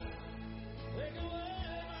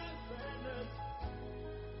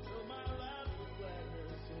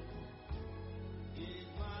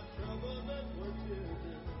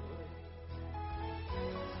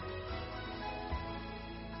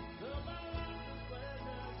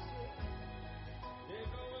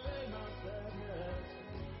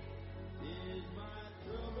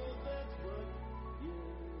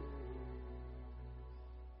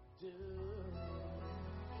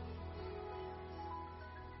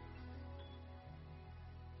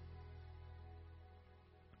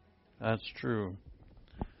That's true.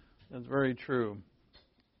 That's very true.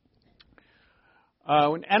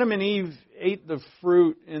 When Adam and Eve ate the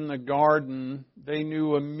fruit in the garden, they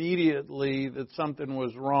knew immediately that something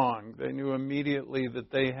was wrong. They knew immediately that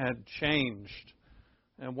they had changed.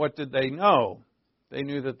 And what did they know? They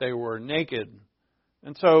knew that they were naked.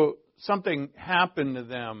 And so something happened to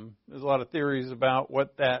them. There's a lot of theories about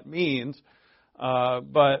what that means.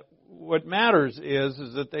 But what matters is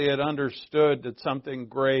that they had understood that something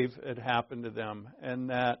grave had happened to them and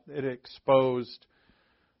that it exposed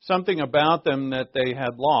something about them that they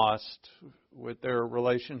had lost with their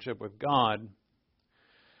relationship with God.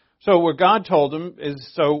 So what God told them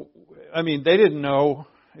is, they didn't know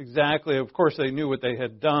exactly. Of course, they knew what they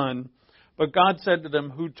had done. But God said to them,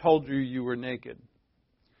 "Who told you you were naked?"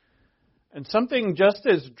 And something just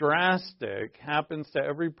as drastic happens to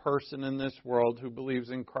every person in this world who believes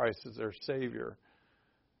in Christ as their Savior.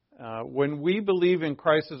 When we believe in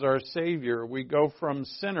Christ as our Savior, we go from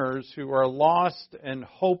sinners who are lost and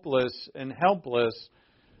hopeless and helpless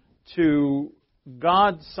to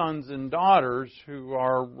God's sons and daughters who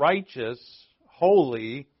are righteous,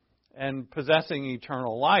 holy, and possessing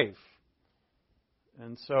eternal life.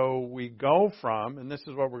 And so we go from, and this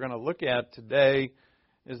is what we're going to look at today,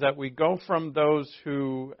 is that we go from those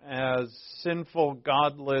who, as sinful,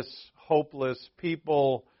 godless, hopeless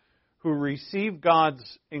people who receive God's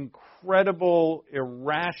incredible,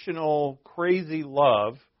 irrational, crazy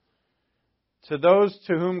love, to those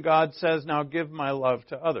to whom God says, "Now give my love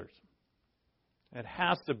to others." It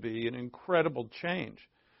has to be an incredible change.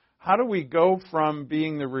 How do we go from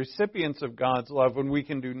being the recipients of God's love when we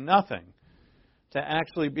can do nothing to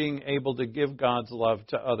actually being able to give God's love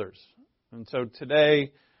to others? And so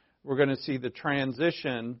today we're going to see the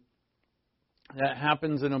transition that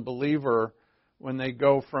happens in a believer when they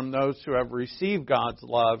go from those who have received God's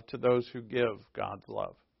love to those who give God's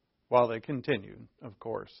love, while they continue, of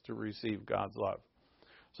course, to receive God's love.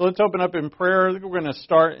 So let's open up in prayer. We're going to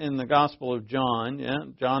start in the Gospel of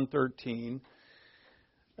John, John 13.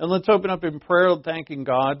 And let's open up in prayer, thanking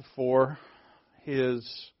God for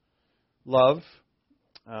His love,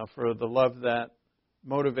 for the love that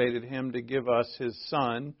motivated Him to give us His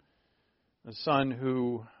Son, a Son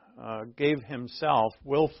who gave Himself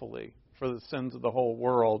willfully for the sins of the whole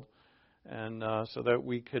world, and so that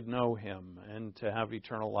we could know Him and to have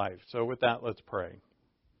eternal life. So with that, let's pray.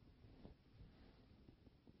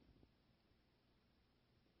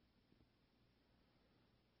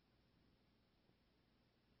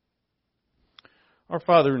 Our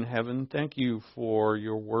Father in heaven, thank you for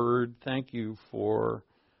your word. Thank you for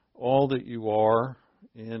all that you are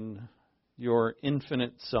in your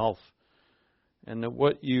infinite self, and that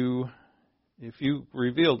if you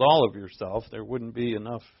revealed all of yourself, there wouldn't be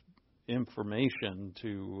enough information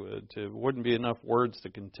wouldn't be enough words to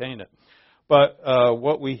contain it. But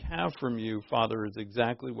what we have from you, Father, is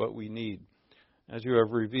exactly what we need, as you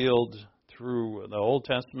have revealed through the Old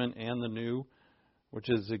Testament and the New, which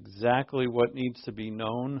is exactly what needs to be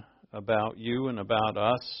known about you and about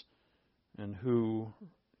us, and who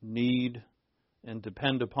need and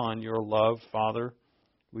depend upon your love, Father.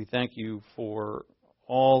 We thank you for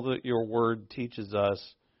all that your word teaches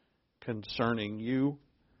us concerning you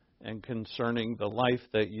and concerning the life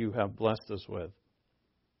that you have blessed us with.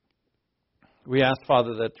 We ask,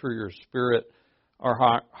 Father, that through your Spirit,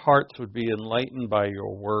 our hearts would be enlightened by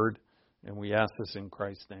your word, and we ask this in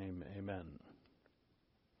Christ's name. Amen.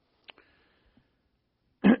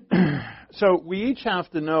 So we each have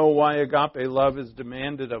to know why agape love is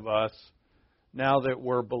demanded of us now that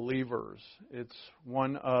we're believers. It's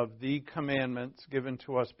one of the commandments given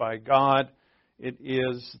to us by God. It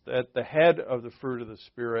is at the head of the fruit of the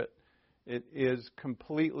Spirit. It is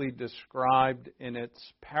completely described in its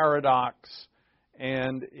paradox,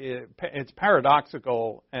 and it's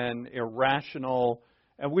paradoxical and irrational.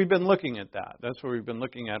 And we've been looking at that. That's what we've been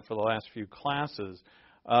looking at for the last few classes.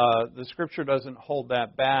 The Scripture doesn't hold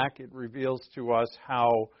that back. It reveals to us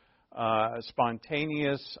how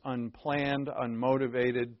spontaneous, unplanned,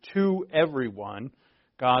 unmotivated, to everyone,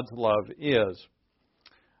 God's love is.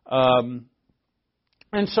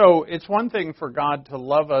 And so it's one thing for God to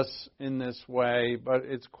love us in this way, but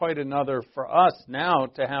it's quite another for us now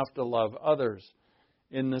to have to love others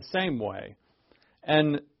in the same way.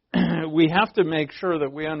 And we have to make sure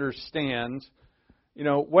that we understand,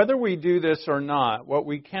 whether we do this or not, what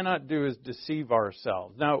we cannot do is deceive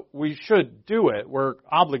ourselves. Now, we should do it. We're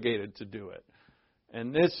obligated to do it.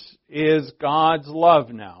 And this is God's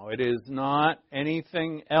love now. It is not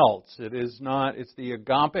anything else. It's the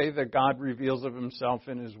agape that God reveals of Himself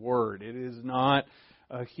in His Word. It is not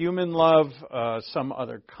a human love, some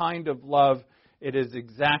other kind of love. It is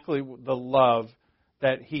exactly the love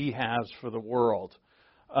that He has for the world.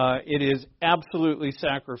 It is absolutely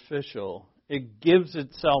sacrificial. It gives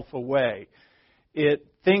itself away. It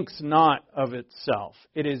thinks not of itself.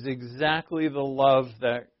 It is exactly the love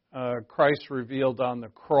that Christ revealed on the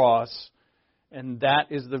cross, and that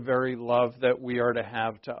is the very love that we are to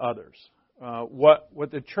have to others. What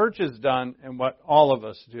the church has done, and what all of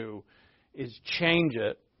us do, is change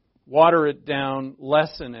it, water it down,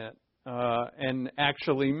 lessen it, and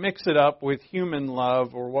actually mix it up with human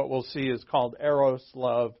love, or what we'll see is called eros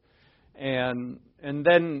love, and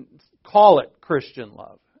then call it Christian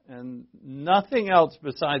love. And nothing else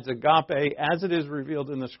besides agape, as it is revealed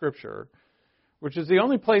in the Scripture, which is the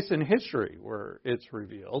only place in history where it's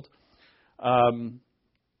revealed.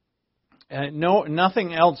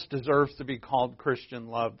 Nothing else deserves to be called Christian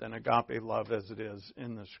love than agape love as it is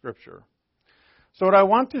in the Scripture. So what I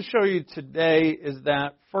want to show you today is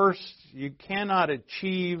that first, you cannot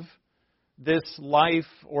achieve this life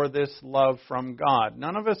or this love from God.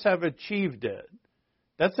 None of us have achieved it.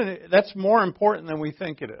 That's more important than we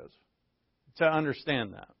think it is, to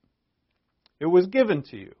understand that. It was given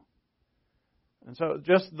to you. And so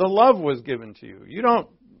just the love was given to you. You don't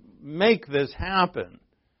make this happen.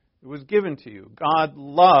 It was given to you. God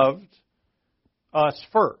loved us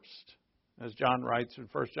first. As John writes in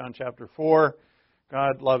 1 John chapter 4,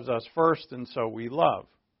 God loves us first, and so we love.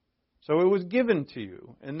 So it was given to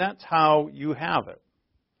you, and that's how you have it.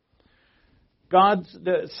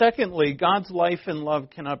 Secondly, God's life and love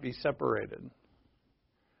cannot be separated.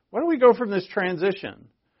 Why don't we go from this transition?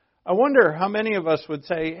 I wonder how many of us would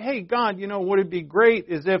say, hey, God, would it be great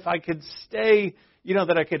is if I could stay,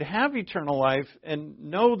 that I could have eternal life and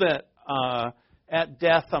know that at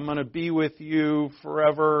death I'm going to be with you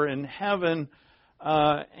forever in heaven,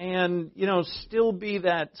 and, still be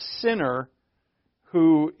that sinner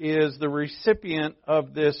who is the recipient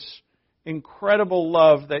of this incredible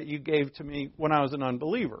love that you gave to me when I was an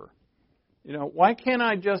unbeliever. Why can't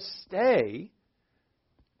I just stay,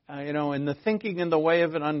 in the thinking in the way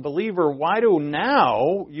of an unbeliever? Why do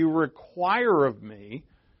now you require of me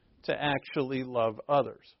to actually love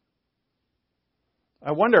others?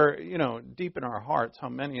 I wonder, deep in our hearts, how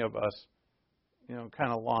many of us,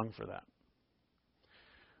 kind of long for that.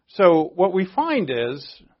 So what we find is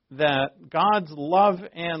that God's love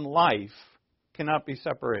and life cannot be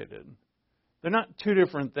separated. They're not two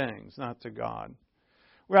different things, not to God.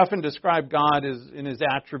 We often describe God as in His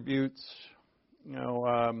attributes.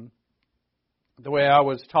 The way I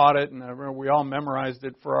was taught it, and I remember we all memorized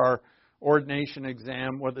it for our ordination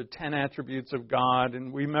exam, were the 10 attributes of God,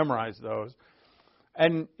 and we memorized those.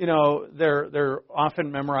 And they're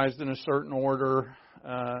often memorized in a certain order,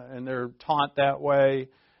 and they're taught that way.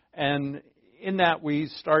 And in that, we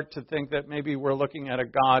start to think that maybe we're looking at a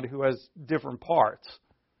God who has different parts.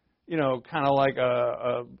 Kind of like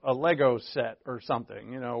a Lego set or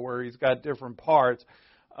something, where He's got different parts.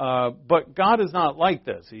 But God is not like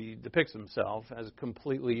this. He depicts Himself as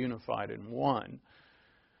completely unified in one.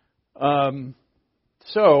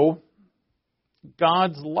 So,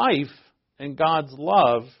 God's life and God's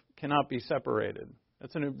love cannot be separated.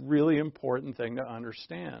 That's a really important thing to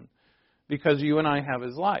understand, because you and I have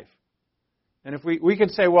His life. And if we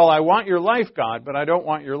could say, well, I want your life, God, but I don't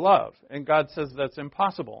want your love. And God says that's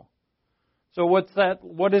impossible. So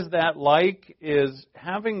what is that like? Is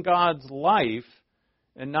having God's life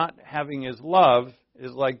and not having His love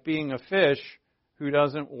is like being a fish who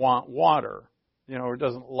doesn't want water, or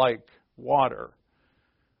doesn't like water.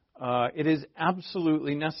 It is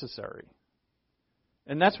absolutely necessary.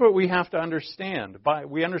 And that's what we have to understand.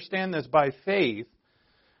 We understand this by faith,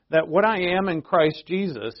 that what I am in Christ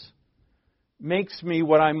Jesus makes me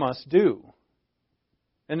what I must do.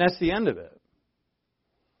 And that's the end of it.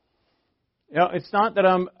 It's not that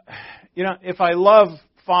I'm, if I love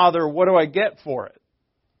Father, what do I get for it?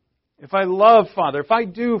 If I love Father, if I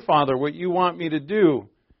do, Father, what you want me to do,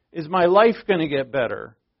 is my life going to get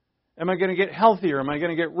better? Am I going to get healthier? Am I going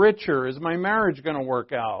to get richer? Is my marriage going to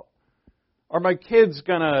work out? Are my kids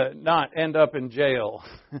going to not end up in jail?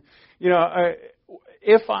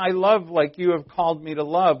 If I love like you have called me to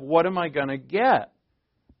love, what am I going to get?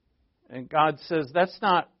 And God says, that's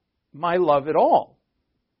not my love at all.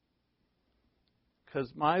 Because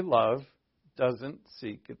my love doesn't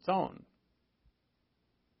seek its own.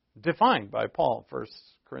 Defined by Paul, 1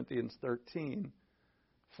 Corinthians 13,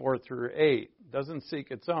 4 through 8. Doesn't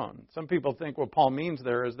seek its own. Some people think what Paul means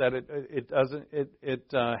there is that it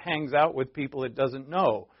hangs out with people it doesn't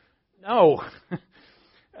know. No.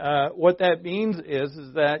 What that means is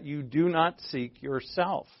that you do not seek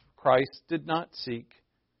yourself. Christ did not seek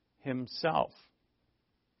Himself.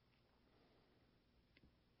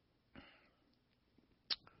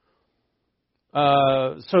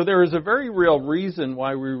 So there is a very real reason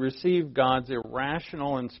why we receive God's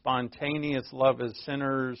irrational and spontaneous love as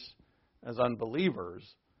sinners, as unbelievers,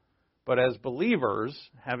 but as believers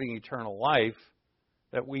having eternal life,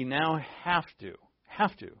 that we now have to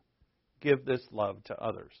give this love to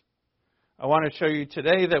others. I want to show you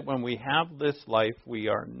today that when we have this life, we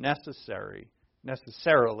are necessarily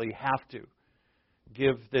have to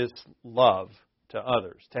give this love to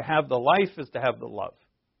others. To have the life is to have the love.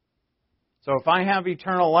 So if I have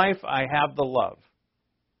eternal life, I have the love.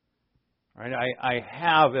 Right? I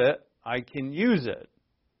have it. I can use it.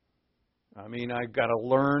 I mean, I've got to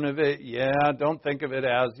learn of it. Yeah, don't think of it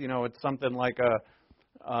as, it's something like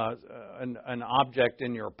an object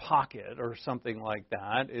in your pocket or something like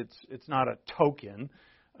that. It's not a token.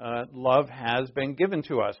 Love has been given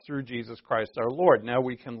to us through Jesus Christ our Lord. Now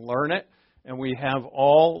we can learn it, and we have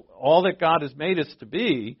all that God has made us to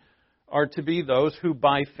be are to be those who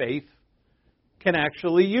by faith can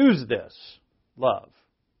actually use this love.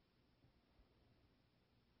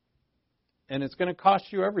 And it's going to cost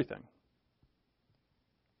you everything.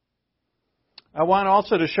 I want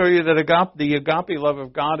also to show you that the agape love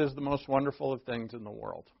of God is the most wonderful of things in the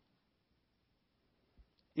world.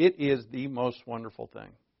 It is the most wonderful thing.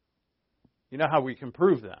 You know how we can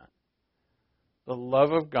prove that? The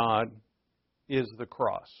love of God is the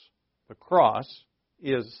cross. The cross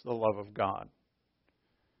is the love of God.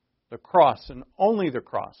 The cross, and only the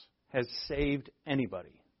cross, has saved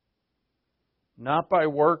anybody. Not by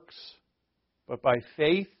works, but by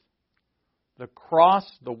faith. The cross,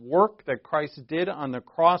 the work that Christ did on the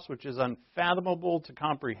cross, which is unfathomable to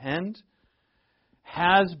comprehend,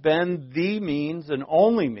 has been the means and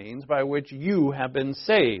only means by which you have been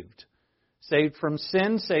saved. Saved from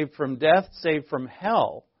sin, saved from death, saved from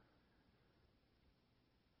hell.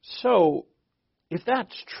 So, if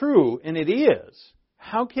that's true, and it is,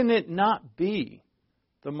 how can it not be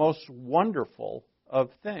the most wonderful of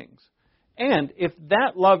things? And if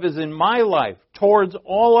that love is in my life towards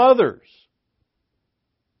all others,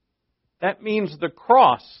 that means the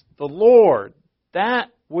cross, the Lord, that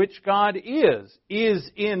which God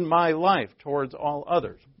is in my life towards all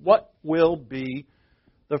others. What will be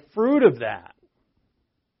the fruit of that?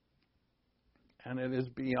 And it is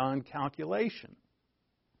beyond calculation.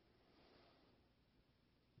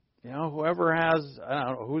 Whoever has,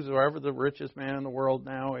 whoever the richest man in the world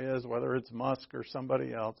now is, whether it's Musk or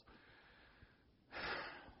somebody else,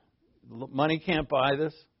 money can't buy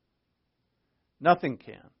this. Nothing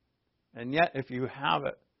can. And yet, if you have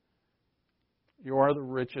it, you are the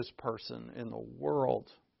richest person in the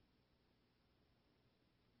world.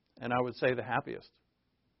 And I would say the happiest.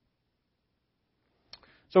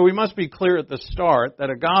 So we must be clear at the start that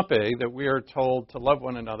agape, that we are told to love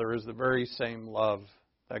one another, is the very same love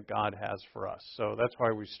that God has for us. So that's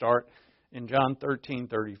why we start in John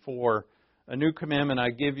 13:34. A new commandment I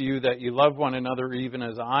give you, that you love one another even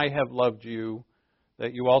as I have loved you,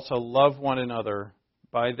 that you also love one another.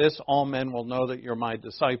 By this all men will know that you're my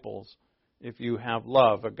disciples, if you have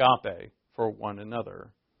love, agape, for one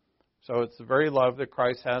another. So it's the very love that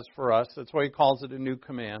Christ has for us. That's why he calls it a new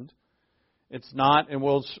command. It's not, and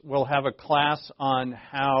we'll have a class on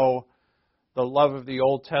how the love of the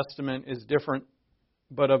Old Testament is different,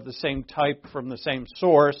 but of the same type from the same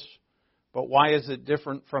source. But why is it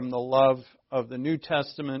different from the love of the New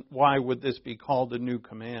Testament? Why would this be called a new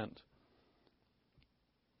command?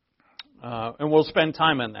 And we'll spend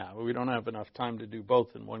time on that. We don't have enough time to do both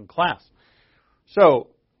in one class. So,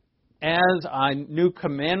 as a new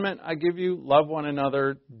commandment I give you, love one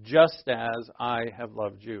another just as I have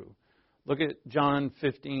loved you. Look at John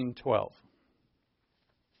 15:12.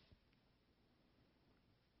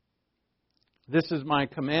 This is my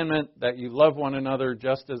commandment, that you love one another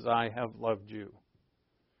just as I have loved you.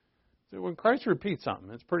 So when Christ repeats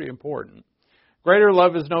something, it's pretty important. Greater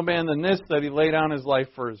love is no man than this, that he lay down his life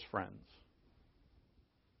for his friends.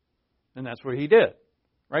 And that's what he did.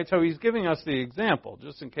 Right? So he's giving us the example,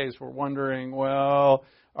 just in case we're wondering, well,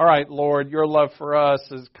 all right, Lord, your love for us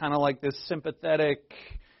is kind of like this sympathetic,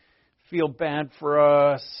 feel bad for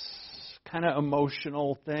us, kind of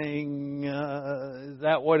emotional thing. Is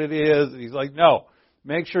that what it is? And he's like, no,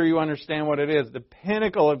 make sure you understand what it is. The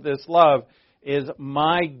pinnacle of this love is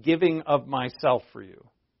my giving of myself for you.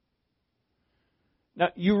 Now,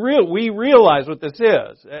 we realize what this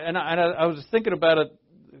is. And I was thinking about it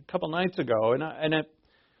a couple nights ago, and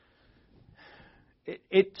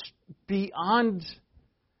it's beyond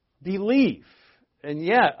belief. And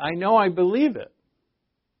yet, I know I believe it.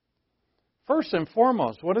 First and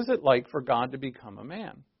foremost, what is it like for God to become a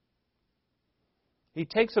man?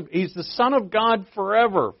 He's the Son of God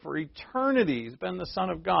forever. For eternity, He's been the Son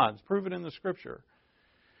of God. It's proven in the Scripture.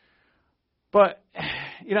 But,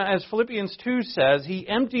 as Philippians 2 says, He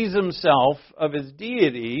empties Himself of His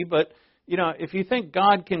deity. But, if you think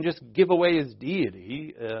God can just give away His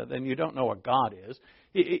deity, then you don't know what God is.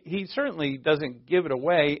 He certainly doesn't give it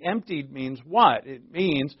away. Emptied means what? It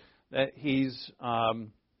means that He's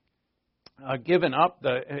given up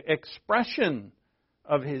the expression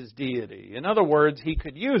of His deity. In other words, He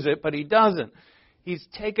could use it, but He doesn't. He's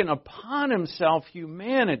taken upon Himself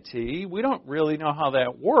humanity. We don't really know how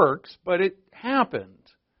that works, but it happened.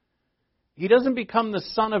 He doesn't become the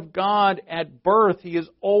Son of God at birth. He has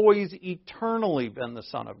always eternally been the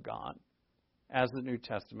Son of God, as the New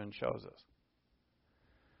Testament shows us.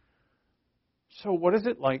 So what is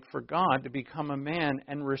it like for God to become a man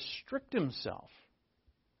and restrict Himself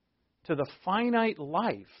to the finite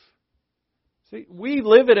life? See, we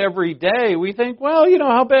live it every day. We think, well,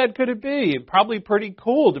 how bad could it be? Probably pretty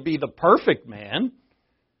cool to be the perfect man,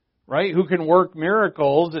 right? Who can work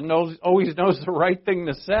miracles and always knows the right thing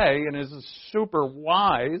to say and is super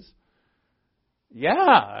wise.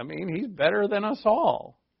 Yeah, He's better than us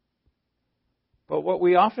all. But what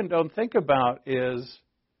we often don't think about is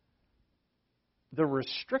the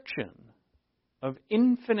restriction of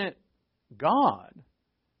infinite God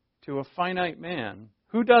to a finite man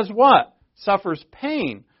who does what? Suffers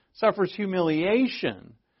pain, suffers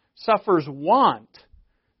humiliation, suffers want,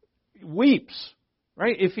 weeps,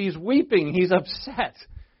 right? If He's weeping, He's upset.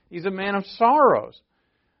 He's a man of sorrows,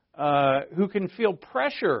 who can feel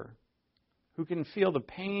pressure, who can feel the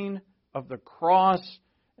pain of the cross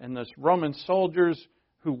and the Roman soldiers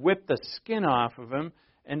who whipped the skin off of Him,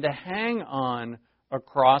 and to hang on a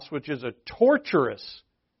cross, which is a torturous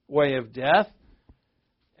way of death,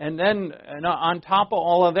 and then on top of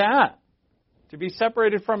all of that, to be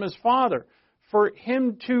separated from His Father, for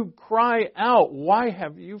Him to cry out, "Why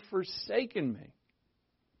have you forsaken me?"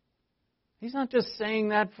 He's not just saying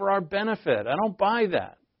that for our benefit. I don't buy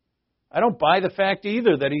that. I don't buy the fact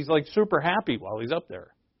either that He's super happy while He's up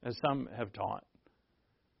there, as some have taught.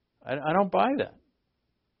 I don't buy that.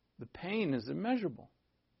 The pain is immeasurable.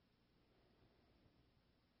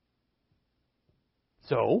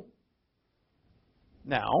 So,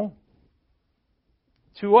 now,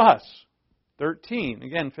 to us, 13,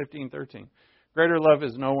 again, 15:13. Greater love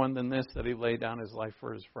is no one than this, that He laid down His life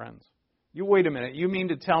for His friends. You wait a minute. You mean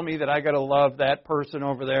to tell me that I got to love that person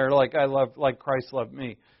over there like Christ loved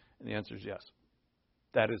me? And the answer is yes.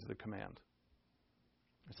 That is the command.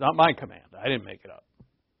 It's not my command. I didn't make it up.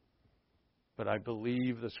 But I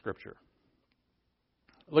believe the Scripture.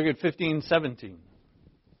 Look at 15:17.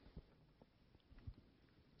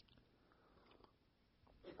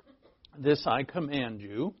 This I command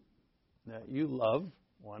you, that you love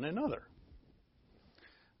one another.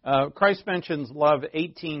 Christ mentions love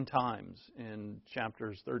 18 times in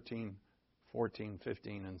chapters 13, 14,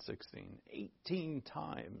 15, and 16. 18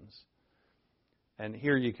 times. And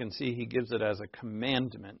here you can see He gives it as a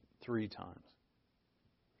commandment 3 times.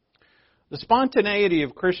 The spontaneity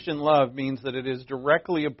of Christian love means that it is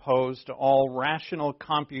directly opposed to all rational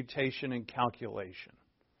computation and calculation.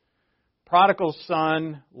 Prodigal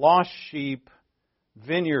son, lost sheep,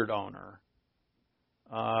 vineyard owner,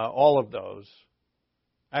 all of those.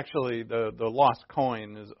 Actually, the lost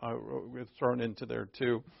coin is thrown into there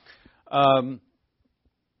too.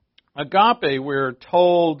 Agape, we're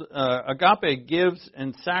told, agape gives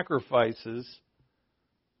and sacrifices.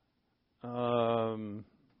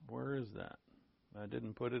 Where is that? I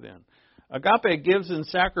didn't put it in. Agape gives and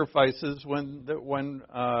sacrifices when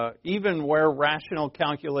even where rational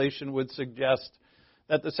calculation would suggest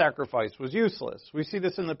that the sacrifice was useless. We see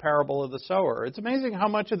this in the parable of the sower. It's amazing how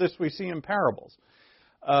much of this we see in parables.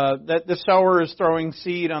 That the sower is throwing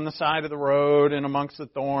seed on the side of the road and amongst the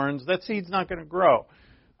thorns. That seed's not going to grow.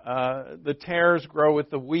 The tares grow with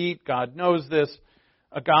the wheat. God knows this.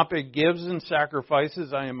 Agape gives and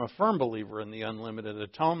sacrifices. I am a firm believer in the unlimited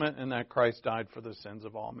atonement and that Christ died for the sins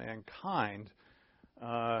of all mankind.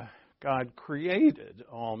 God created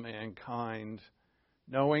all mankind,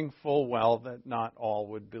 knowing full well that not all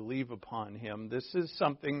would believe upon Him. This is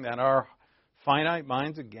something that our finite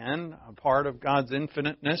minds, again, a part of God's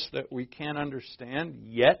infiniteness that we can't understand,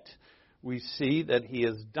 yet we see that He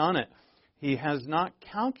has done it. He has not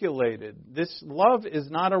calculated. This love is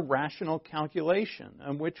not a rational calculation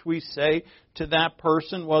in which we say to that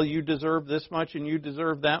person, well, you deserve this much and you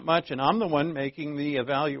deserve that much, and I'm the one making the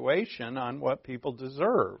evaluation on what people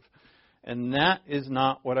deserve. And that is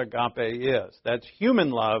not what agape is. That's human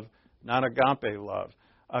love, not agape love.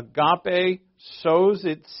 Agape sows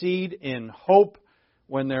its seed in hope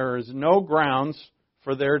when there is no grounds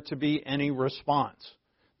for there to be any response.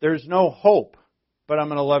 There's no hope, but I'm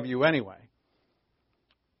going to love you anyway.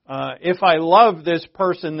 If I love this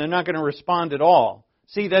person, they're not going to respond at all.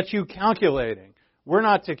 See, that's you calculating. We're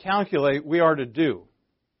not to calculate, we are to do.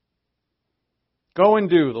 Go and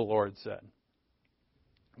do, the Lord said.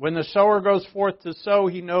 When the sower goes forth to sow,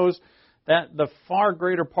 he knows that the far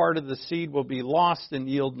greater part of the seed will be lost and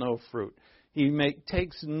yield no fruit. He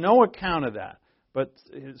takes no account of that, but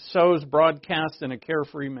sows broadcast in a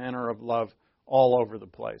carefree manner of love all over the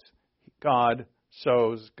place. God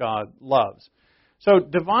sows, God loves. So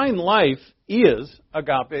divine life is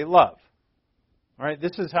agape love. All right,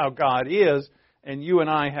 this is how God is, and you and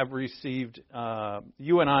I have received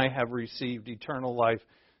eternal life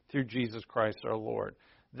through Jesus Christ our Lord.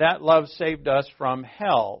 That love saved us from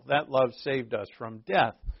hell. That love saved us from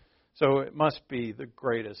death. So it must be the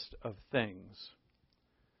greatest of things.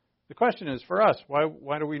 The question is for us,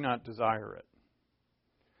 why do we not desire it?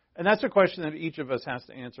 And that's a question that each of us has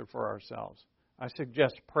to answer for ourselves. I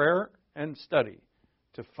suggest prayer and study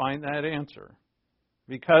to find that answer,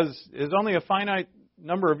 because there's only a finite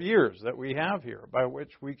number of years that we have here by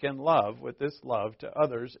which we can love with this love to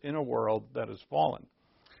others in a world that is fallen.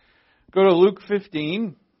 Go to Luke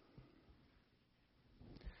 15.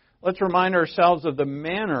 Let's remind ourselves of the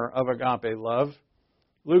manner of agape love.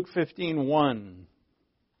 Luke 15:1.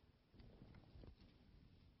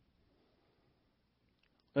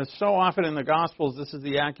 As so often in the Gospels, this is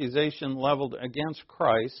the accusation leveled against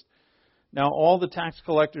Christ. Now all the tax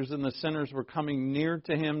collectors and the sinners were coming near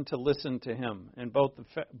to him to listen to him. And both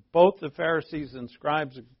the Pharisees and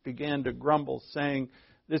scribes began to grumble, saying,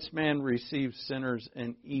 "This man receives sinners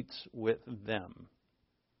and eats with them."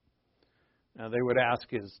 Now they would ask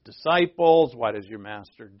his disciples, "Why does your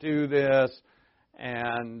master do this?"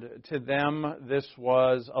 And to them, this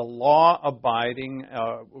was a law-abiding.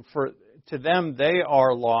 To them, they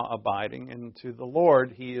are law-abiding, and to the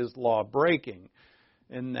Lord, he is law-breaking.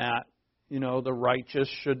 In that, the righteous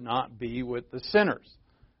should not be with the sinners.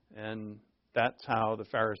 And that's how the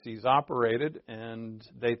Pharisees operated, and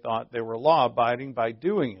they thought they were law-abiding by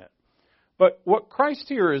doing it. But what Christ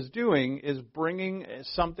here is doing is bringing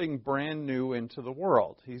something brand new into the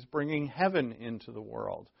world. He's bringing heaven into the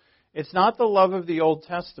world. It's not the love of the Old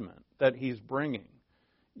Testament that he's bringing.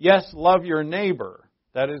 Yes, love your neighbor.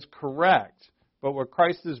 That is correct. But what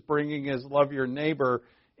Christ is bringing is love your neighbor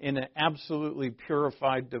in an absolutely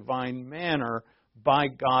purified divine manner by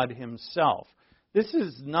God himself. This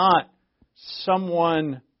is not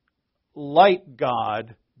someone like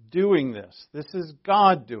God doing this. This is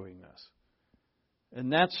God doing this.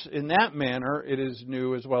 And that's in that manner it is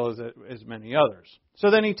new as well as many others. So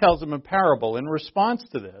then he tells them a parable in response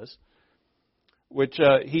to this, which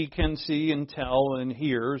he can see and tell and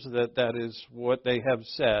hears that is what they have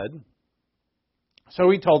said. So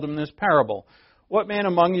he told them this parable. What man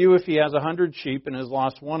among you, if he has 100 sheep and has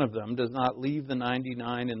lost one of them, does not leave the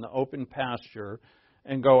 99 in the open pasture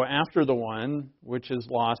and go after the one which is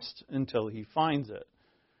lost until he finds it?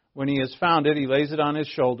 When he has found it, he lays it on his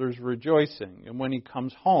shoulders, rejoicing. And when he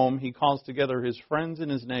comes home, he calls together his friends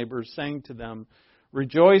and his neighbors, saying to them,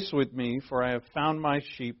 "Rejoice with me, for I have found my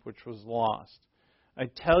sheep which was lost." I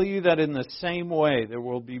tell you that in the same way there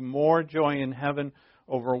will be more joy in heaven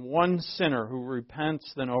over one sinner who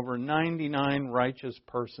repents than over 99 righteous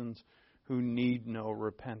persons who need no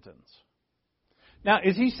repentance. Now,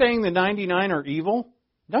 is he saying the 99 are evil?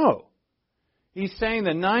 No. He's saying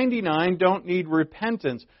the 99 don't need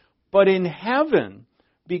repentance. But in heaven,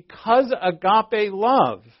 because agape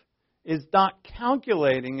love is not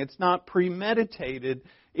calculating, it's not premeditated,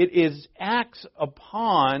 it acts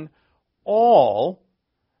upon all,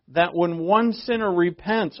 that when one sinner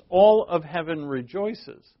repents, all of heaven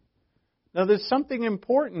rejoices. Now there's something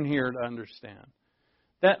important here to understand.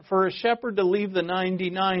 That for a shepherd to leave the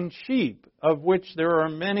 99 sheep, of which there are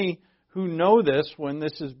many who know this when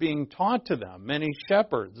this is being taught to them, many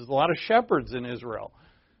shepherds, there's a lot of shepherds in Israel,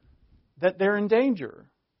 that they're in danger.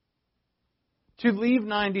 To leave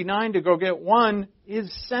 99 to go get one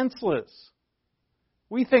is senseless.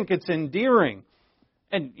 We think it's endearing.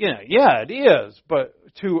 And, yeah, it is. But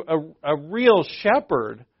to a real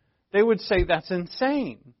shepherd, they would say that's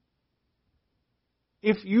insane.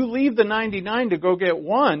 If you leave the 99 to go get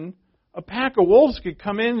one, a pack of wolves could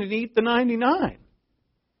come in and eat the 99.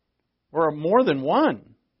 Or more than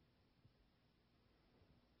one.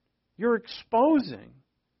 You're exposing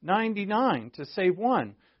 99 to save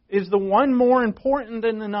one. Is the one more important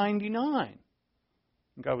than the 99?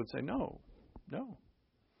 And God would say, no.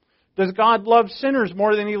 Does God love sinners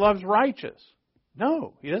more than he loves righteous?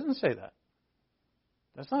 No, he doesn't say that.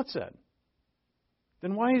 That's not said.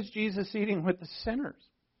 then why is Jesus eating with the sinners?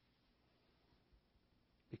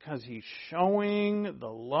 Because he's showing the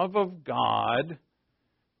love of God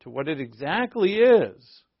to what it exactly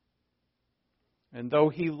is. And though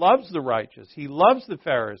he loves the righteous, he loves the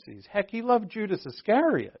Pharisees, heck, he loved Judas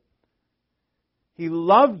Iscariot. He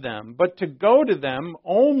loved them, but to go to them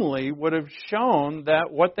only would have shown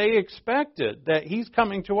that what they expected, that he's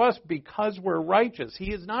coming to us because we're righteous.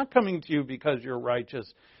 He is not coming to you because you're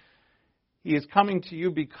righteous. He is coming to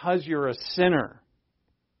you because you're a sinner.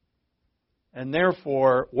 And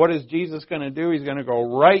therefore, what is Jesus going to do? He's going to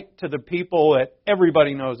go right to the people that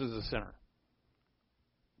everybody knows is a sinner.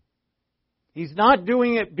 He's not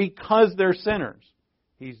doing it because they're sinners.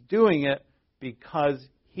 He's doing it because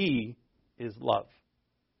he is love.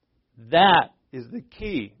 That is the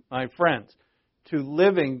key, my friends, to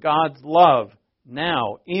living God's love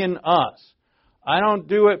now in us. I don't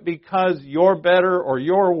do it because you're better or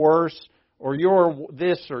you're worse or you're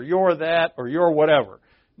this or you're that or you're whatever.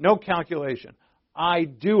 No calculation. I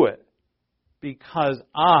do it because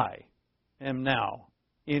I am now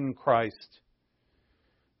in Christ.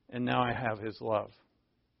 And now I have his love.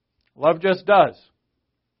 Love just does.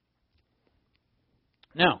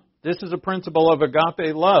 Now, this is a principle of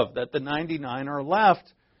agape love, that the 99 are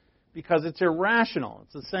left because it's irrational.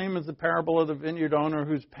 It's the same as the parable of the vineyard owner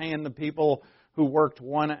who's paying the people who worked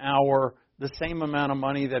 1 hour the same amount of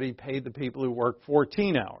money that he paid the people who worked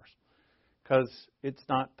 14 hours. Because it's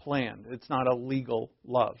not planned. It's not a legal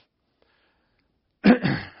love.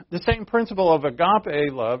 The same principle of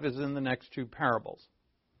agape love is in the next two parables.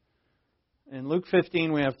 In Luke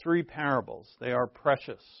 15, we have 3 parables. They are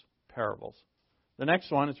precious parables. The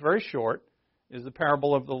next one, it's very short, is the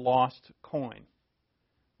parable of the lost coin.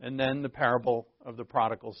 And then the parable of the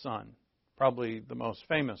prodigal son, probably the most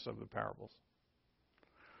famous of the parables.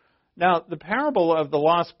 Now, the parable of the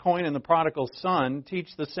lost coin and the prodigal son teach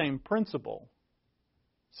the same principle.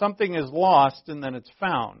 Something is lost and then it's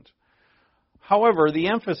found. However, the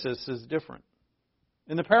emphasis is different.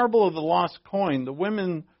 In the parable of the lost coin, the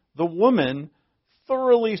woman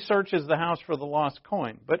thoroughly searches the house for the lost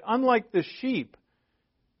coin. But unlike the sheep,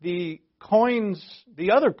 the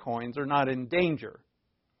other coins are not in danger.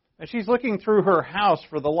 As she's looking through her house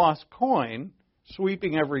for the lost coin,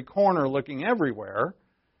 sweeping every corner, looking everywhere,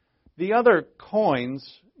 the other coins,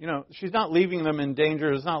 she's not leaving them in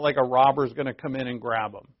danger. It's not like a robber's going to come in and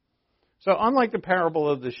grab them. So unlike the parable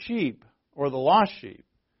of the sheep or the lost sheep,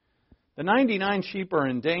 the 99 sheep are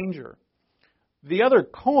in danger. The other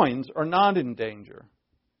coins are not in danger.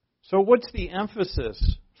 So what's the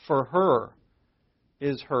emphasis for her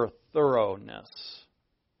is her thoroughness.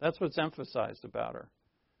 That's what's emphasized about her.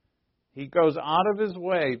 He goes out of his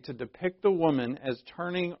way to depict the woman as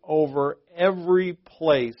turning over every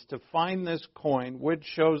place to find this coin, which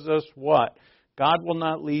shows us what? God will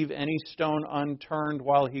not leave any stone unturned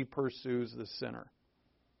while he pursues the sinner.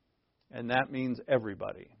 And that means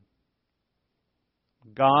everybody.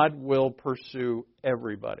 God will pursue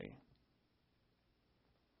everybody.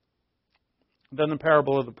 Then the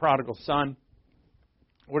parable of the prodigal son.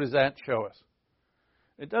 What does that show us?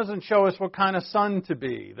 It doesn't show us what kind of son to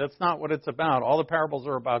be. That's not what it's about. All the parables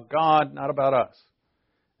are about God, not about us.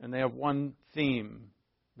 And they have one theme.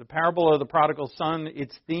 The parable of the prodigal son,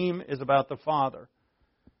 its theme is about the father.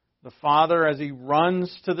 The father, as he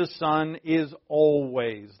runs to the son, is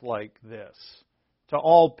always like this. To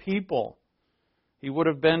all people, he would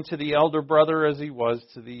have been to the elder brother as he was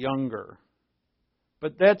to the younger.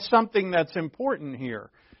 But that's something that's important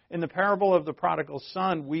here. In the parable of the prodigal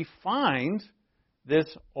son, we find this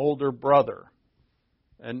older brother.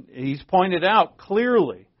 And he's pointed out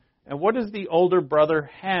clearly. And what does the older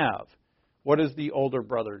brother have? What does the older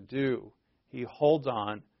brother do? He holds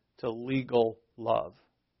on to legal love.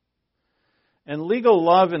 And legal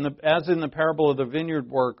love, as in the parable of the vineyard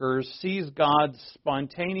workers, sees God's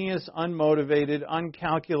spontaneous, unmotivated,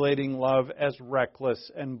 uncalculating love as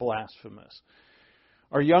reckless and blasphemous.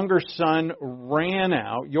 Our younger son ran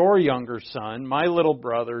out, your younger son, my little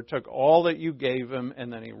brother, took all that you gave him,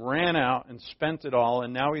 and then he ran out and spent it all,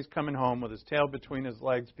 and now he's coming home with his tail between his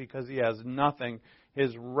legs because he has nothing.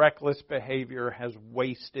 His reckless behavior has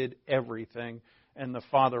wasted everything, and the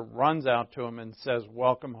father runs out to him and says,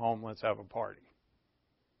 "Welcome home, let's have a party.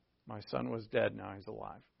 My son was dead, now he's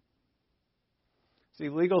alive." See,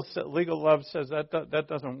 legal love says that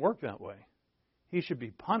doesn't work that way. He should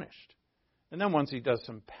be punished. And then once he does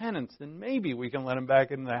some penance, then maybe we can let him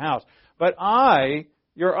back into the house. But I,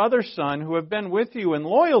 your other son, who have been with you and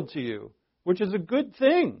loyal to you, which is a good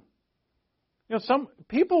thing. Some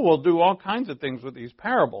people will do all kinds of things with these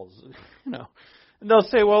parables. And they'll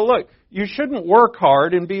say, well, look, you shouldn't work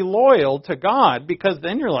hard and be loyal to God because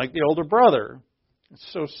then you're like the older brother. It's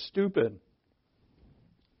so stupid.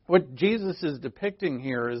 What Jesus is depicting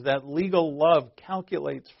here is that legal love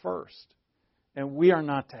calculates first. And we are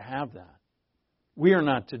not to have that. We are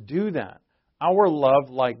not to do that. Our love,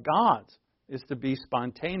 like God's, is to be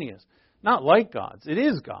spontaneous. Not like God's. It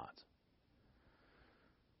is God's.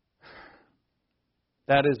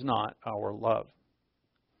 That is not our love.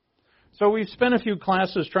 So we've spent a few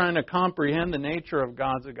classes trying to comprehend the nature of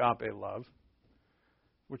God's agape love,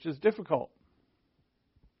 which is difficult.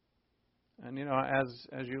 And,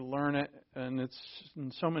 as you learn it, and it's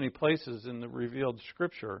in so many places in the revealed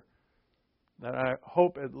Scripture, that I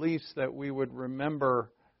hope at least that we would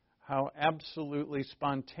remember how absolutely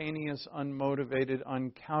spontaneous, unmotivated,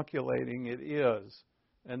 uncalculating it is,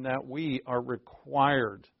 and that we are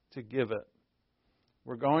required to give it.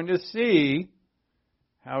 We're going to see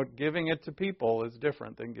how giving it to people is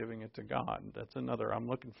different than giving it to God. That's another. I'm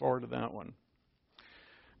looking forward to that one.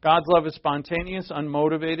 God's love is spontaneous,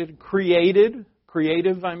 unmotivated, creative.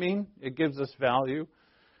 It gives us value.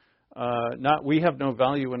 We have no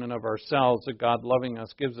value in and of ourselves. That God loving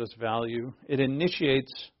us gives us value. It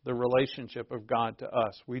initiates the relationship of God to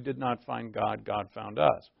us. We did not find God. God found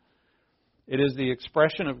us. It is the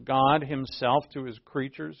expression of God Himself to His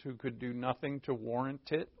creatures who could do nothing to warrant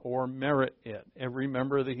it or merit it. Every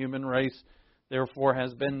member of the human race, therefore,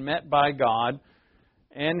 has been met by God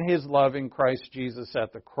and His love in Christ Jesus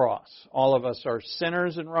at the cross. All of us are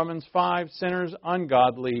sinners in Romans 5, sinners,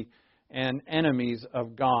 ungodly, and enemies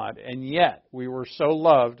of God. And yet, we were so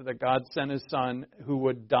loved that God sent His Son who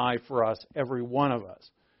would die for us, every one of us.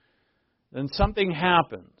 Then something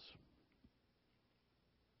happens.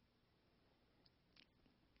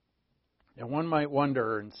 And one might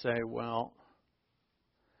wonder and say, well,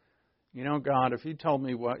 God, if you told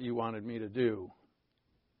me what you wanted me to do,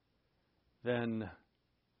 then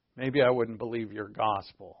maybe I wouldn't believe your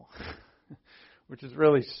gospel. Which is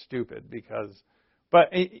really stupid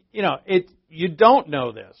but you don't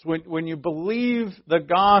know this. When you believe the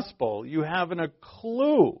gospel, you haven't a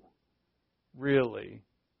clue, really,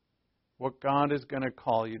 what God is going to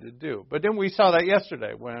call you to do. But then we saw that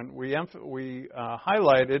yesterday when we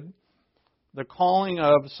highlighted the calling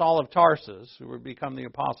of Saul of Tarsus, who would become the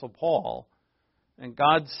Apostle Paul. And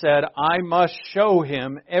God said, I must show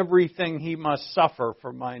him everything he must suffer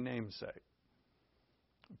for my name's sake.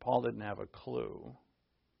 Paul didn't have a clue.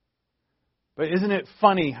 But isn't it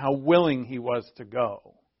funny how willing he was to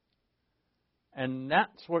go? And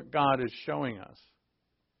that's what God is showing us.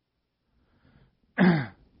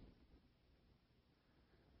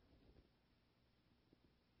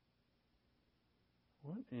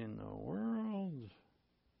 What in the world?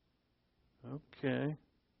 Okay.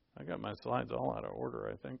 I got my slides all out of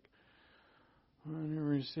order, I think. One who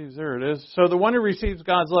receives, there it is. So the one who receives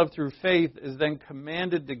God's love through faith is then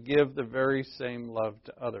commanded to give the very same love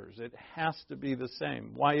to others. It has to be the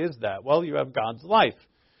same. Why is that? Well, you have God's life.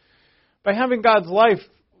 By having God's life,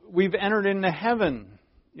 we've entered into heaven.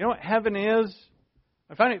 You know what heaven is?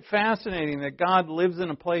 I find it fascinating that God lives in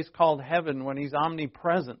a place called heaven when He's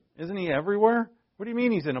omnipresent. Isn't He everywhere? What do you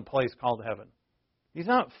mean He's in a place called heaven? He's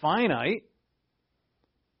not finite.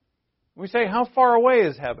 We say, how far away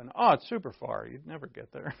is heaven? Oh, it's super far. You'd never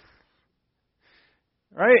get there.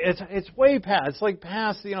 Right? It's way past. It's like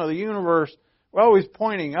past, the universe. We're always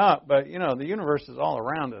pointing up, but, the universe is all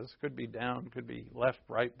around us. Could be down, could be left,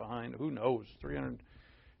 right, behind. Who knows?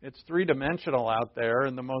 It's three-dimensional out there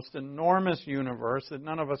in the most enormous universe that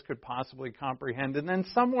none of us could possibly comprehend. And then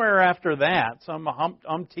somewhere after that, some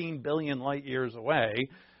umpteen billion light years away,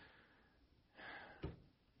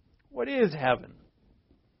 what is heaven?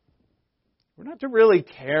 We're not to really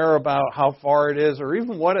care about how far it is or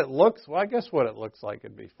even what it looks. Well, I guess what it looks like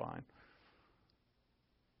would be fine.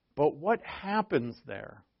 But what happens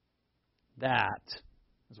there? That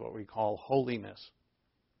is what we call holiness.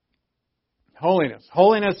 Holiness.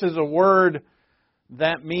 Holiness is a word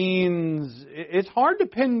that means, it's hard to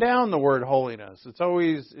pin down the word holiness.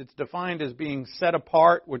 It's defined as being set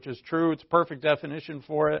apart, which is true. It's a perfect definition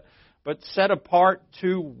for it. But set apart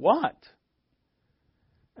to what?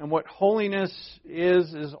 And what holiness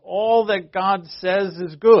is all that God says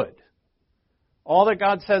is good. All that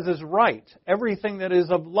God says is right. Everything that is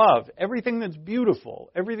of love. Everything that's beautiful.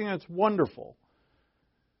 Everything that's wonderful.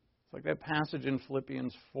 It's like that passage in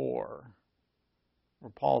Philippians 4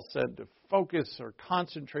 where Paul said to focus or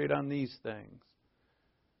concentrate on these things.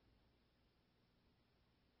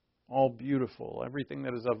 All beautiful. Everything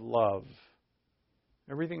that is of love.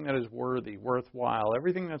 Everything that is worthy, worthwhile.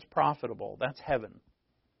 Everything that's profitable. That's heaven.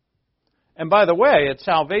 And by the way, at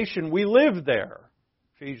salvation, we live there.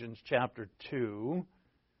 Ephesians chapter 2.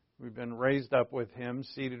 We've been raised up with Him,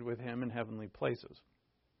 seated with Him in heavenly places.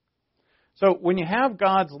 So when you have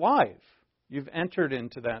God's life, you've entered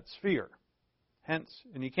into that sphere. Hence,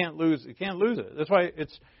 and you can't lose it. That's why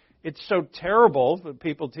it's so terrible that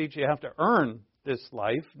people teach you have to earn this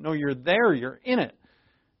life. No, you're there, you're in it.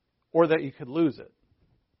 Or that you could lose it.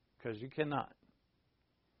 Because you cannot.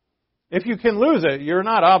 If you can lose it, you're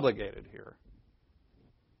not obligated here.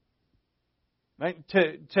 Right?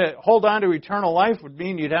 To hold on to eternal life would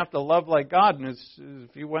mean you'd have to love like God, and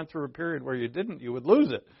if you went through a period where you didn't, you would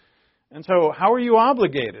lose it. And so how are you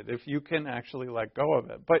obligated if you can actually let go of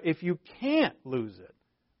it? But if you can't lose it,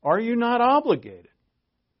 are you not obligated?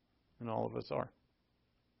 And all of us are.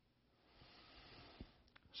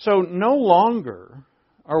 So no longer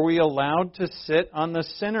are we allowed to sit on the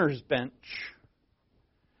sinner's bench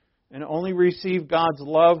and only receive God's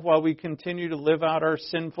love while we continue to live out our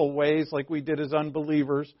sinful ways like we did as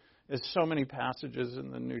unbelievers. There's so many passages in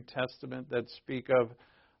the New Testament that speak of,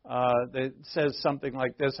 that says something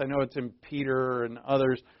like this. I know it's in Peter and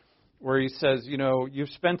others, where he says, you've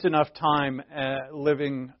spent enough time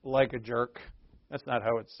living like a jerk. That's not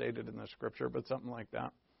how it's stated in the Scripture, but something like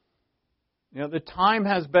that. The time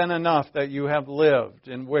has been enough that you have lived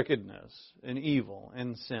in wickedness, in evil,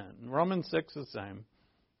 in sin. Romans 6 is the same.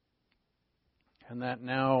 And that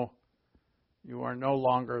now you are no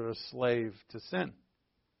longer a slave to sin.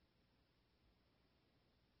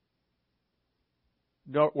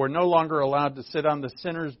 We're no longer allowed to sit on the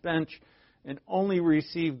sinner's bench and only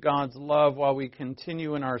receive God's love while we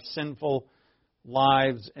continue in our sinful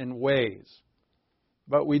lives and ways.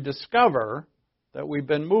 But we discover that we've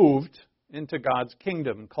been moved into God's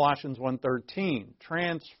kingdom. Colossians 1:13,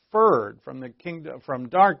 transferred from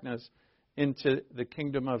darkness into the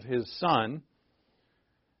kingdom of His Son.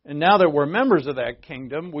 And now that we're members of that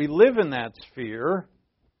kingdom, we live in that sphere.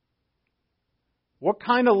 What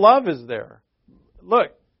kind of love is there? Look,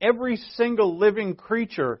 every single living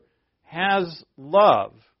creature has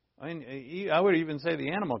love. I would even say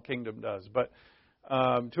the animal kingdom does, but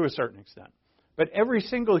to a certain extent. But every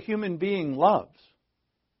single human being loves.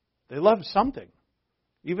 They love something,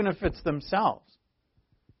 even if it's themselves.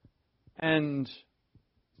 And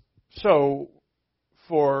so,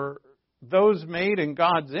 for those made in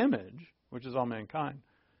God's image, which is all mankind,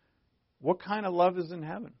 what kind of love is in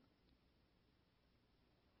heaven?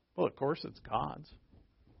 Well, of course, it's God's.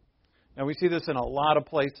 Now, we see this in a lot of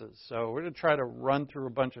places, so we're going to try to run through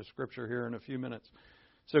a bunch of Scripture here in a few minutes.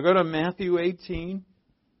 So go to Matthew 18.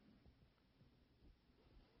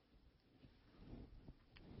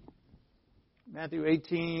 Matthew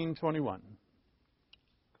 18:21.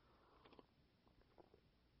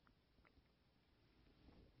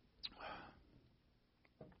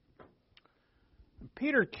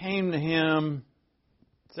 Peter came and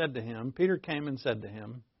said to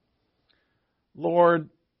him, Lord,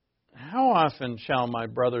 how often shall my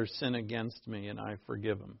brother sin against me and I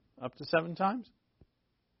forgive him? Up to 7 times?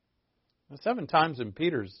 Now, 7 times in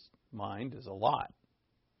Peter's mind is a lot.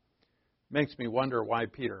 Makes me wonder why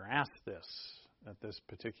Peter asked this at this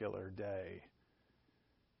particular day.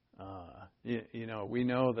 We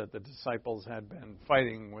know that the disciples had been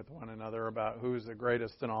fighting with one another about who's the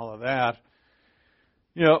greatest and all of that.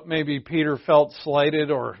 Maybe Peter felt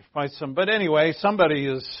slighted or by but anyway, somebody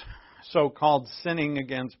is so-called sinning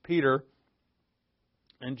against Peter.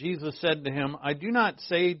 And Jesus said to him, I do not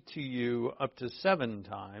say to you up to 7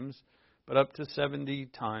 times, but up to 70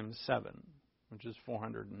 times 7, which is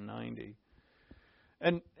 490.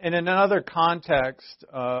 And in another context,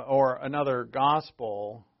 or another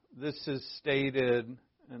gospel, this is stated,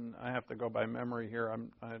 and I have to go by memory here,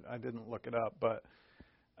 I didn't look it up, but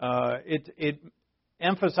it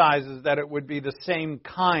emphasizes that it would be the same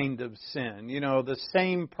kind of sin. The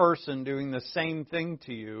same person doing the same thing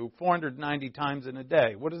to you 490 times in a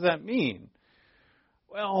day. What does that mean?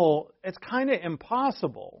 Well, it's kind of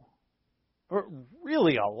impossible. Or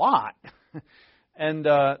really a lot. And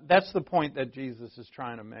that's the point that Jesus is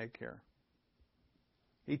trying to make here.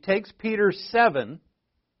 He takes Peter's 7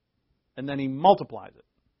 and then he multiplies it.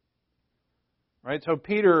 Right? So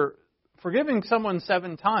Peter, forgiving someone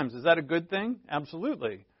 7 times, is that a good thing?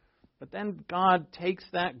 Absolutely. But then God takes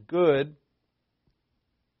that good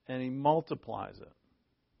and He multiplies it.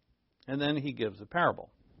 And then He gives a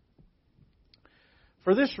parable.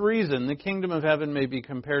 For this reason, the kingdom of heaven may be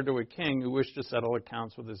compared to a king who wished to settle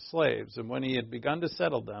accounts with his slaves. And when he had begun to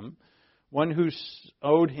settle them, one who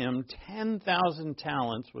owed him 10,000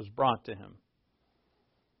 talents was brought to him.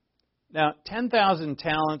 Now, 10,000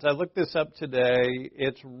 talents, I looked this up today,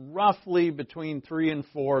 it's roughly between $3 and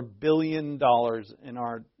 $4 billion in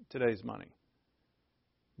our today's money.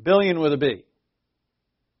 Billion with a B.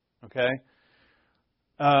 Okay?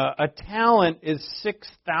 A talent is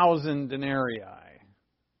 6,000 denarii.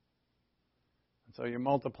 So you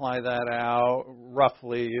multiply that out,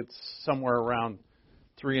 roughly, it's somewhere around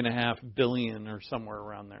 3.5 billion or somewhere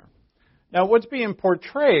around there. Now, what's being